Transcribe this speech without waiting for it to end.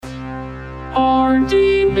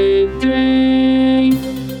Hardee Midday.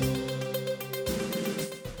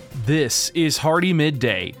 This is Hardee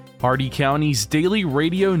Midday, Hardee County's daily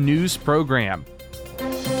radio news program.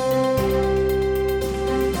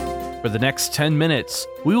 For the next 10 minutes,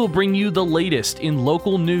 we will bring you the latest in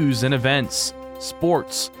local news and events,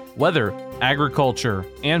 sports, weather, agriculture,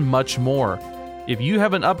 and much more. If you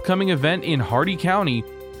have an upcoming event in Hardee County,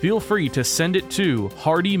 feel free to send it to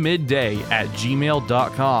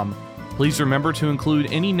hardeemidday@gmail.com. Please remember to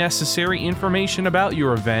include any necessary information about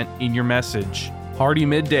your event in your message. Hardee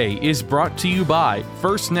Midday is brought to you by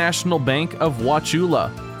First National Bank of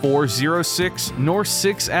Wauchula, 406 North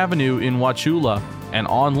 6th Avenue in Wauchula, and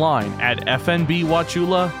online at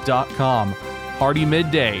fnbwauchula.com. Hardee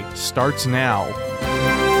Midday starts now.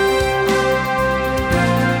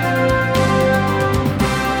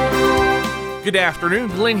 Good afternoon,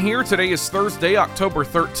 Glenn here. Today is Thursday, October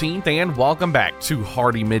 13th, and welcome back to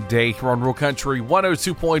Hardee Midday here on Rural Country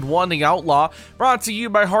 102.1 The Outlaw, brought to you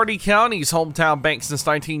by Hardee County's hometown bank since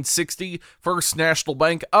 1960, First National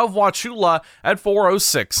Bank of Wauchula at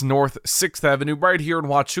 406 North 6th Avenue, right here in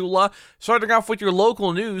Wauchula. Starting off with your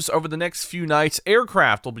local news, over the next few nights,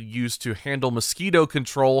 aircraft will be used to handle mosquito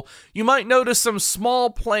control. You might notice some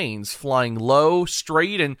small planes flying low,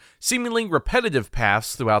 straight, and seemingly repetitive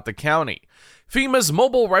paths throughout the county. FEMA's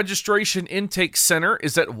Mobile Registration Intake Center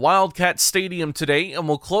is at Wildcat Stadium today and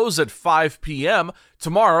will close at 5 p.m.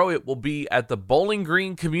 Tomorrow, it will be at the Bowling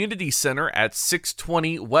Green Community Center at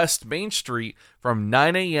 620 West Main Street from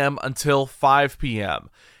 9 a.m. until 5 p.m.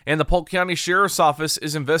 And the Polk County Sheriff's Office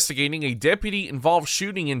is investigating a deputy-involved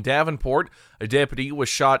shooting in Davenport. A deputy was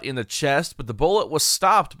shot in the chest, but the bullet was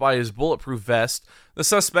stopped by his bulletproof vest. The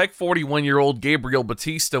suspect, 41-year-old Gabriel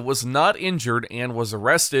Batista, was not injured and was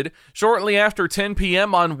arrested. Shortly after 10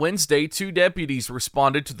 p.m. on Wednesday, two deputies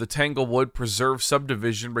responded to the Tanglewood Preserve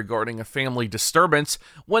subdivision regarding a family disturbance.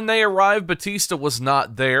 When they arrived, Batista was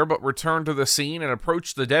not there, but returned to the scene and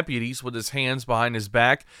approached the deputies with his hands behind his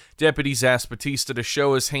back. Deputies asked Batista to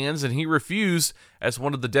show his hands, and he refused. As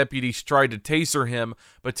one of the deputies tried to taser him,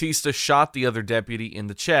 Batista shot the other deputy in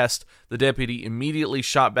the chest. The deputy immediately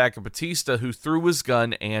shot back at Batista, who threw his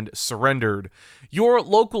gun and surrendered. Your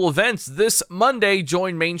local events this Monday: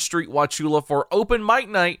 join Main Street Wauchula for Open Mic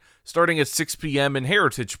Night starting at 6 p.m. in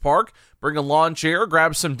Heritage Park. Bring a lawn chair,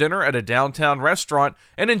 grab some dinner at a downtown restaurant,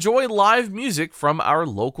 and enjoy live music from our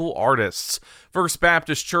local artists. First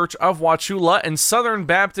Baptist Church of Wauchula and Southern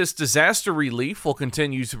Baptist Disaster Relief will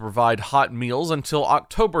continue to provide hot meals until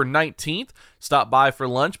October 19th. Stop by for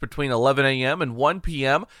lunch between 11 a.m. and 1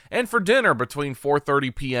 p.m. and for dinner between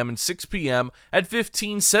 4:30 p.m. and 6 p.m. at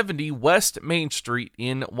 1570 West Main Street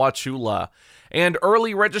in Wauchula. And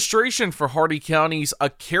early registration for Hardee County's A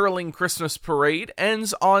Caroling Christmas Parade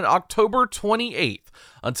ends on October 28th.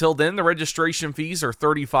 Until then, the registration fees are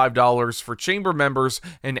 $35 for chamber members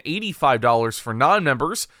and $85 for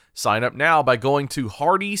non-members. Sign up now by going to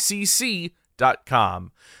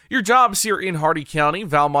hardeecc.com. Your jobs here in Hardee County: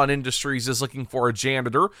 Valmont Industries is looking for a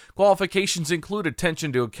janitor. Qualifications include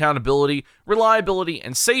attention to accountability, reliability,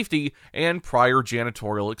 and safety, and prior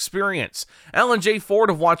janitorial experience. L&J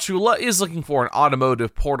Ford of Wauchula is looking for an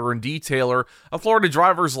automotive porter and detailer. A Florida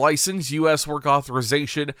driver's license, U.S. work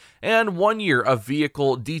authorization, and 1 year of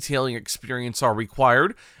vehicle detailing experience are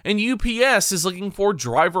required. And UPS is looking for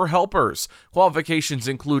driver helpers. Qualifications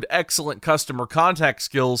include excellent customer contact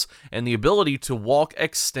skills and the ability to walk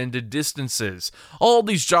extended distances. All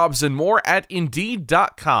these jobs and more at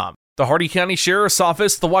Indeed.com. The Hardee County Sheriff's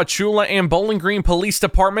Office, the Wauchula and Bowling Green Police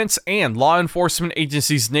Departments, and law enforcement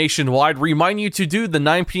agencies nationwide remind you to do the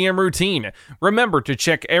 9 p.m. routine. Remember to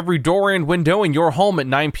check every door and window in your home at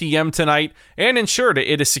 9 p.m. tonight and ensure that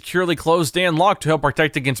it is securely closed and locked to help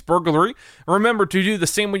protect against burglary. Remember to do the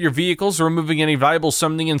same with your vehicles, removing any valuables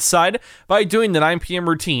from the inside. By doing the 9 p.m.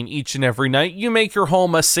 routine each and every night, you make your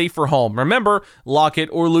home a safer home. Remember, lock it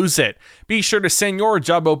or lose it. Be sure to send your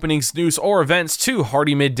job openings, news, or events to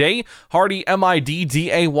Hardee Midday, Hardee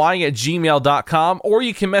Midday at gmail.com, or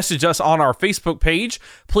you can message us on our Facebook page.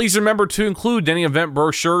 Please remember to include any event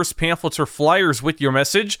brochures, pamphlets, or flyers with your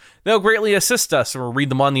message. They'll greatly assist us, and we'll read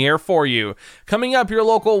them on the air for you. Coming up, your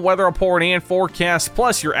local weather report and forecast,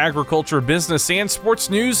 plus your agriculture, business, and sports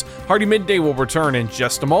news. Hardee Midday will return in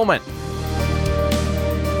just a moment.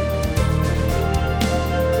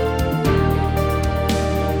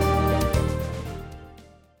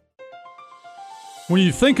 When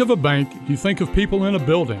you think of a bank, you think of people in a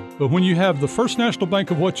building. But when you have the First National Bank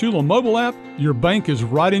of Wauchula mobile app, your bank is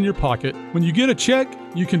right in your pocket. When you get a check,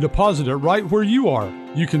 you can deposit it right where you are.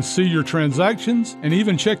 You can see your transactions and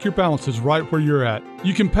even check your balances right where you're at.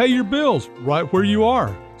 You can pay your bills right where you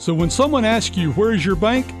are. So when someone asks you, where's your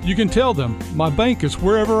bank? You can tell them, my bank is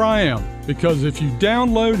wherever I am. Because if you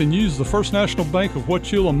download and use the First National Bank of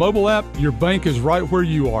Wauchula mobile app, your bank is right where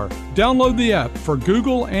you are. Download the app for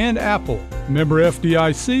Google and Apple. Member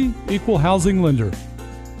FDIC, Equal Housing Lender.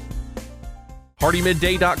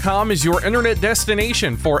 HardeeMidday.com is your internet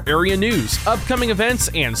destination for area news, upcoming events,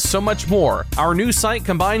 and so much more. Our news site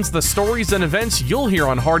combines the stories and events you'll hear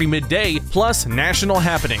on Hardee Midday, plus national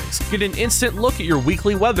happenings. Get an instant look at your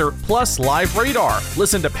weekly weather, plus live radar.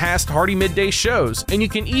 Listen to past Hardee Midday shows, and you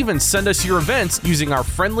can even send us your events using our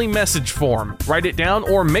friendly message form. Write it down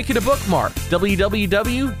or make it a bookmark.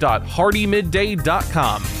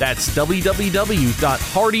 www.HardeeMidday.com. That's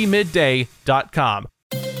www.HardeeMidday.com.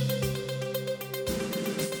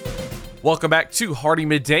 Welcome back to Hardee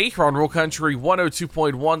Midday here on Rural Country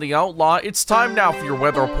 102.1 The Outlaw. It's time now for your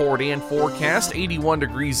weather report and forecast. 81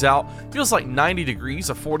 degrees out, feels like 90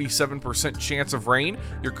 degrees, a 47% chance of rain.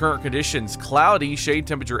 Your current conditions, cloudy, shade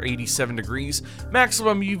temperature 87 degrees.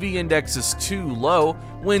 Maximum UV index is too low.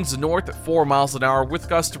 Winds north at 4 miles an hour with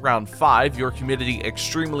gusts around 5. Your humidity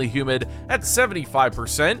extremely humid at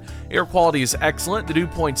 75%. Air quality is excellent. The dew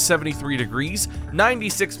point 73 degrees.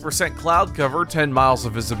 96% cloud cover, 10 miles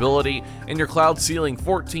of visibility. And your cloud ceiling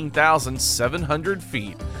 14,700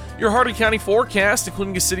 feet. Your Hardee County forecast,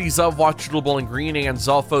 including the cities of Wauchula, Bowling Green, and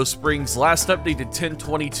Zolfo Springs, last updated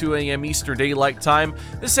 10:22 a.m. Eastern Daylight Time.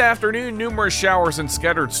 This afternoon, numerous showers and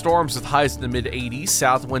scattered storms with highs in the mid-80s.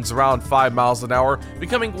 South winds around 5 miles an hour,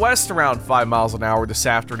 becoming west around 5 miles an hour this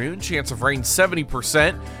afternoon. Chance of rain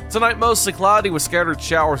 70%. Tonight, mostly cloudy with scattered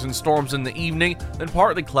showers and storms in the evening, then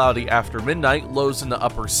partly cloudy after midnight. Lows in the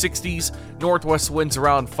upper 60s. Northwest winds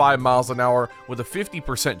around 5 miles an hour with a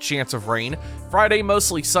 50% chance of rain. Friday,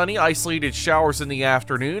 mostly sunny. Isolated showers in the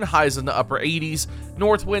afternoon, highs in the upper 80s,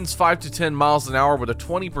 north winds 5 to 10 miles an hour with a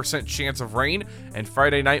 20% chance of rain, and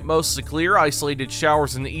Friday night mostly clear, isolated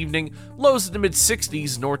showers in the evening, lows in the mid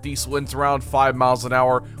 60s, northeast winds around 5 miles an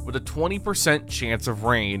hour with a 20% chance of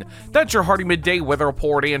rain. That's your Hardee Midday weather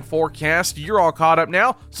report and forecast. You're all caught up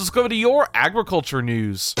now, so let's go to your agriculture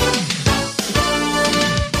news.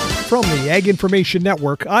 From the Ag Information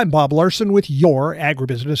Network, I'm Bob Larson with your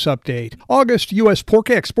Agribusiness Update. August U.S. pork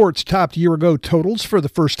exports topped year-ago totals for the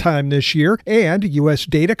first time this year, and U.S.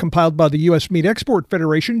 data compiled by the U.S. Meat Export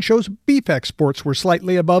Federation shows beef exports were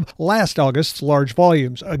slightly above last August's large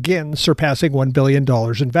volumes, again surpassing $1 billion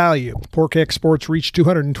in value. Pork exports reached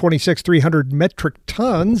 226,300 metric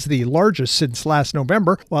tons, the largest since last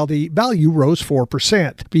November, while the value rose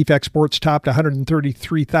 4%. Beef exports topped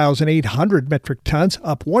 133,800 metric tons,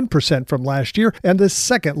 up 1% from last year, and the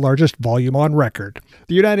second largest volume on record.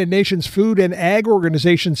 The United Nations Food and Ag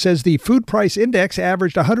Organization says the food price index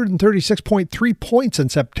averaged 136.3 points in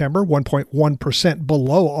September, 1.1%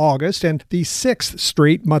 below August, and the sixth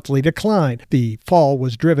straight monthly decline. The fall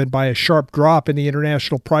was driven by a sharp drop in the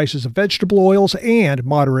international prices of vegetable oils and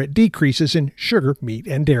moderate decreases in sugar, meat,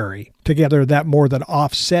 and dairy. Together, that more than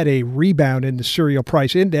offset a rebound in the cereal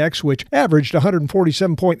price index, which averaged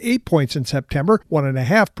 147.8 points in September,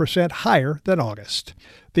 1.5% higher than August.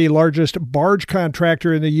 The largest barge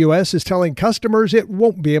contractor in the U.S. is telling customers it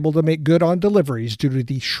won't be able to make good on deliveries due to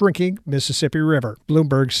the shrinking Mississippi River.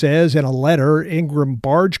 Bloomberg says in a letter, Ingram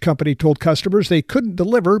Barge Company told customers they couldn't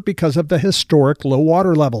deliver because of the historic low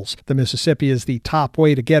water levels. The Mississippi is the top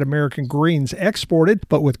way to get American grains exported,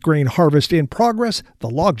 but with grain harvest in progress, the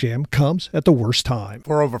logjam comes at the worst time.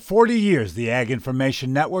 For over 40 years, the Ag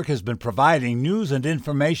Information Network has been providing news and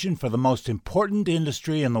information for the most important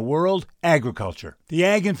industry in the world, agriculture. The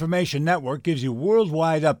Ag Information Network gives you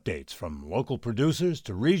worldwide updates from local producers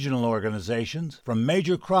to regional organizations, from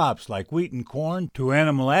major crops like wheat and corn to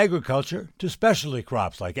animal agriculture to specialty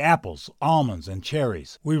crops like apples, almonds, and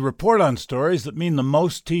cherries. We report on stories that mean the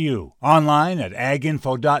most to you. Online at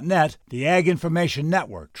aginfo.net, the Ag Information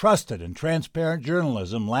Network, trusted and transparent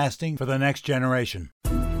journalism lasting for the next generation.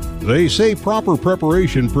 They say proper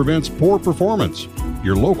preparation prevents poor performance.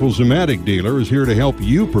 Your local Zematic dealer is here to help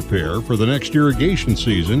you prepare for the next irrigation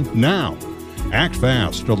season now. Act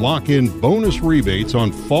fast to lock in bonus rebates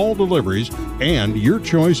on fall deliveries and your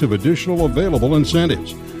choice of additional available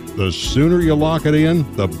incentives. The sooner you lock it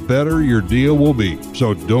in, the better your deal will be,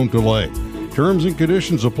 so don't delay. Terms and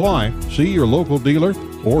conditions apply. See your local dealer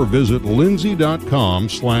or visit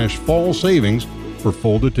lindsay.com/fall savings for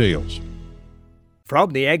full details.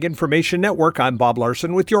 From the Ag Information Network, I'm Bob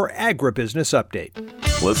Larson with your Agribusiness Update.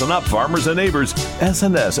 Listen up, farmers and neighbors.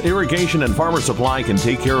 S&S Irrigation and Farmer Supply can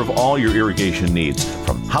take care of all your irrigation needs,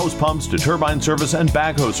 from house pumps to turbine service and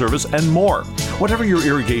backhoe service and more. Whatever your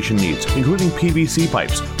irrigation needs, including PVC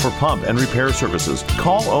pipes for pump and repair services,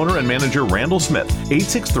 call owner and manager Randall Smith,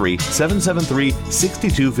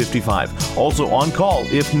 863-773-6255. Also on call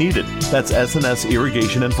if needed. That's S&S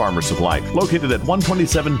Irrigation and Farmer Supply, located at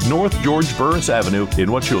 127 North George Burris Avenue in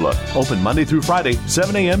Wauchula. Open Monday through Friday,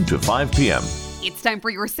 7 a.m. to 5 p.m. It's time for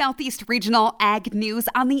your Southeast Regional Ag News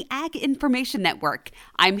on the Ag Information Network.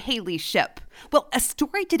 I'm Haley Ship. Well, a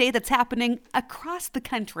story today that's happening across the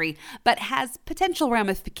country, but has potential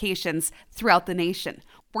ramifications throughout the nation.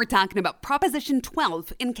 We're talking about Proposition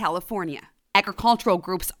 12 in California. Agricultural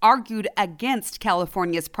groups argued against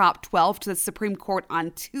California's Prop 12 to the Supreme Court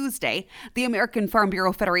on Tuesday. The American Farm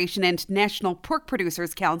Bureau Federation and National Pork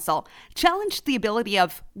Producers Council challenged the ability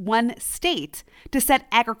of one state to set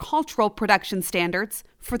agricultural production standards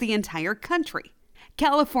for the entire country.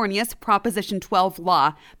 California's Proposition 12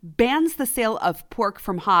 law bans the sale of pork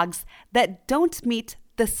from hogs that don't meet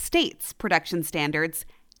the state's production standards,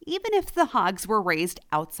 even if the hogs were raised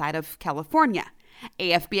outside of California.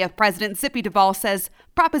 AFBF President Zippy Duvall says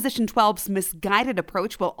Proposition 12's misguided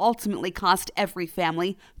approach will ultimately cost every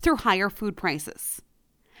family through higher food prices.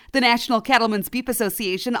 The National Cattlemen's Beef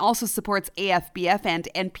Association also supports AFBF and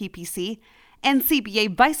NPPC.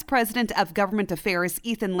 NCBA Vice President of Government Affairs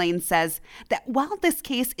Ethan Lane says that while this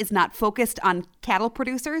case is not focused on cattle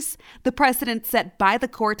producers, the precedent set by the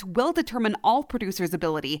court will determine all producers'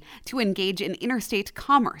 ability to engage in interstate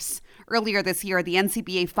commerce. Earlier this year, the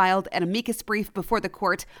NCBA filed an amicus brief before the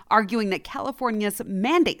court arguing that California's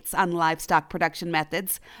mandates on livestock production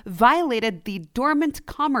methods violated the Dormant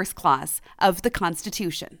Commerce Clause of the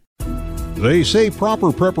Constitution. They say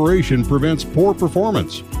proper preparation prevents poor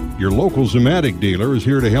performance. Your local Zematic dealer is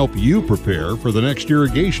here to help you prepare for the next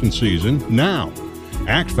irrigation season now.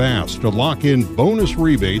 Act fast to lock in bonus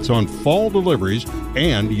rebates on fall deliveries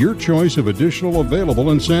and your choice of additional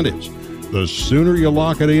available incentives. The sooner you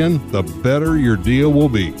lock it in, the better your deal will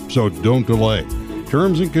be. So don't delay.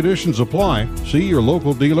 Terms and conditions apply. See your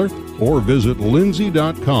local dealer or visit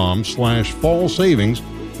lindsay.com/fall savings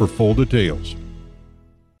for full details.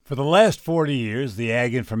 For the last 40 years, the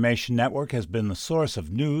Ag Information Network has been the source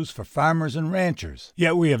of news for farmers and ranchers.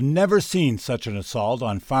 Yet we have never seen such an assault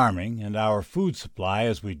on farming and our food supply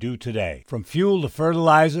as we do today. From fuel to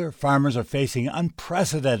fertilizer, farmers are facing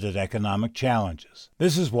unprecedented economic challenges.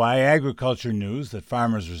 This is why agriculture news that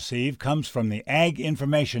farmers receive comes from the Ag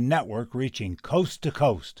Information Network, reaching coast to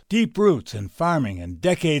coast. Deep roots in farming and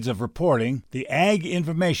decades of reporting, the Ag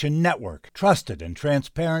Information Network, trusted and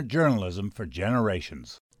transparent journalism for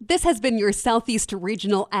generations. This has been your Southeast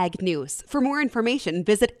Regional Ag News. For more information,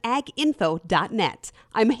 visit aginfo.net.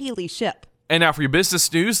 I'm Haley Ship. And now for your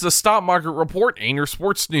business news, the stock market report and your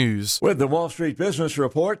sports news. With the Wall Street Business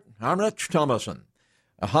Report, I'm Rich Thomason.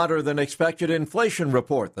 A hotter than expected inflation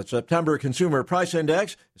report. The September Consumer Price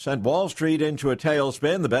Index sent Wall Street into a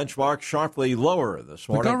tailspin. The benchmark sharply lower this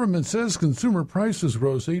morning. The government says consumer prices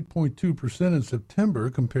rose 8.2% in September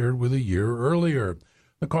compared with a year earlier.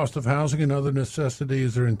 The cost of housing and other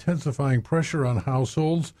necessities are intensifying pressure on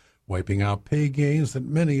households, wiping out pay gains that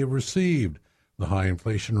many have received. The high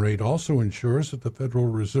inflation rate also ensures that the Federal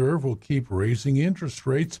Reserve will keep raising interest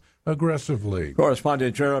rates aggressively.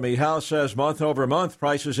 Correspondent Jeremy House says month over month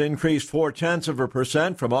prices increased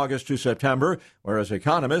 0.4% from August to September, whereas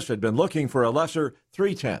economists had been looking for a lesser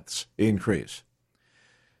 0.3% increase.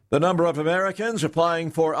 The number of Americans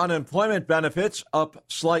applying for unemployment benefits up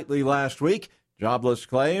slightly last week. Jobless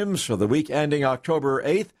claims for the week ending October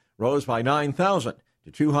 8th rose by 9,000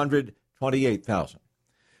 to 228,000.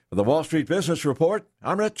 For the Wall Street Business Report,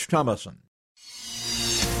 I'm Rich Thomason.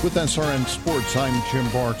 With SRN Sports, I'm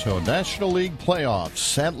Jim Bartow. National League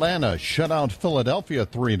playoffs. Atlanta shut out Philadelphia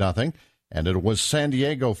 3-0, and it was San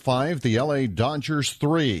Diego 5, the LA Dodgers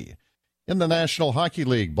 3. In the National Hockey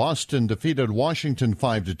League, Boston defeated Washington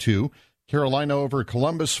 5-2, Carolina over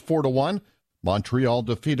Columbus 4-1, Montreal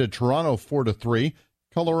defeated Toronto 4-3.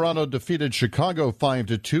 Colorado defeated Chicago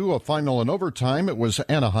 5-2. A final in overtime, it was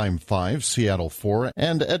Anaheim 5, Seattle 4,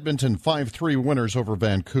 and Edmonton 5-3 winners over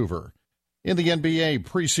Vancouver. In the NBA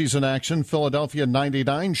preseason action, Philadelphia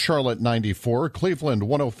 99, Charlotte 94, Cleveland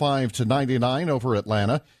 105-99 over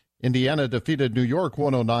Atlanta. Indiana defeated New York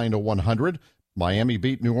 109-100. Miami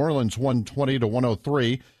beat New Orleans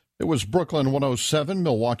 120-103. It was Brooklyn 107,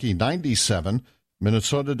 Milwaukee 97.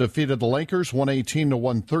 Minnesota defeated the Lakers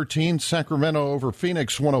 118-113, Sacramento over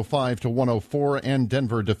Phoenix 105-104, and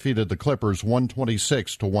Denver defeated the Clippers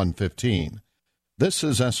 126-115. This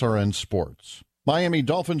is SRN Sports. Miami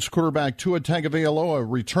Dolphins quarterback Tua Tagovailoa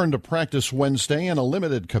returned to practice Wednesday in a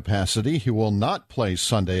limited capacity. He will not play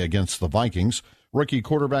Sunday against the Vikings. Rookie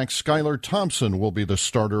quarterback Skylar Thompson will be the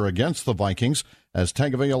starter against the Vikings as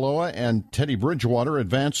Tagovailoa and Teddy Bridgewater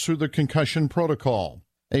advance through the concussion protocol.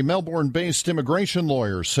 A Melbourne-based immigration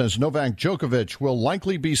lawyer says Novak Djokovic will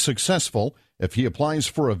likely be successful if he applies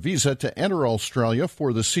for a visa to enter Australia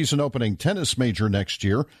for the season-opening tennis major next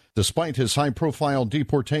year, despite his high-profile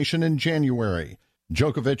deportation in January.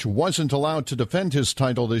 Djokovic wasn't allowed to defend his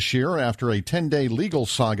title this year after a 10-day legal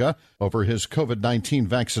saga over his COVID-19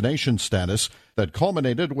 vaccination status that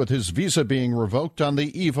culminated with his visa being revoked on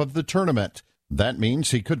the eve of the tournament. That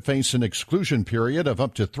means he could face an exclusion period of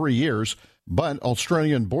up to 3 years, but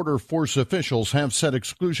Australian Border Force officials have said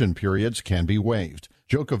exclusion periods can be waived.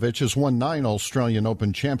 Djokovic has won 9 Australian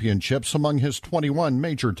Open championships among his 21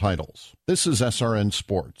 major titles. This is SRN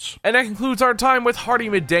Sports. And that concludes our time with Hardee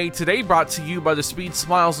Midday today, brought to you by the speed,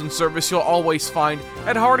 smiles, and service you'll always find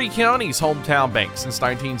at Hardee County's hometown bank since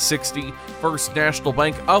 1960, First National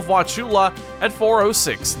Bank of Wauchula at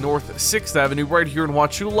 406 North 6th Avenue right here in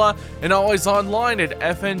Wauchula, and always online at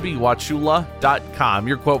fnbwauchula.com.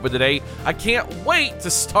 Your quote for the day: I can't wait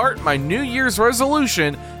to start my New Year's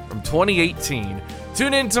resolution from 2018.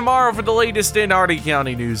 Tune in tomorrow for the latest in Hardee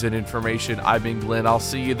County news and information. I've been Glenn. I'll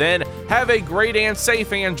see you then. Have a great and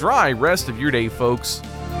safe and dry rest of your day, folks.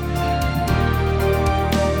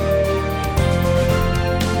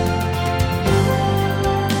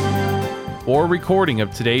 For a recording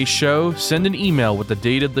of today's show, send an email with the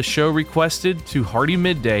date of the show requested to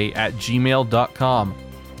hardeemidday@gmail.com.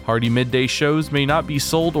 Hardee Midday shows may not be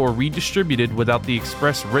sold or redistributed without the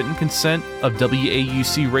express written consent of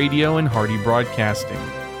WAUC Radio and Hardee Broadcasting.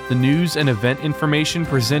 The news and event information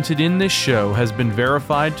presented in this show has been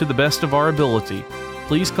verified to the best of our ability.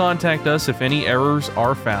 Please contact us if any errors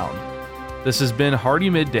are found. This has been Hardee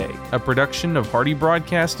Midday, a production of Hardee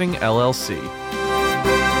Broadcasting, LLC.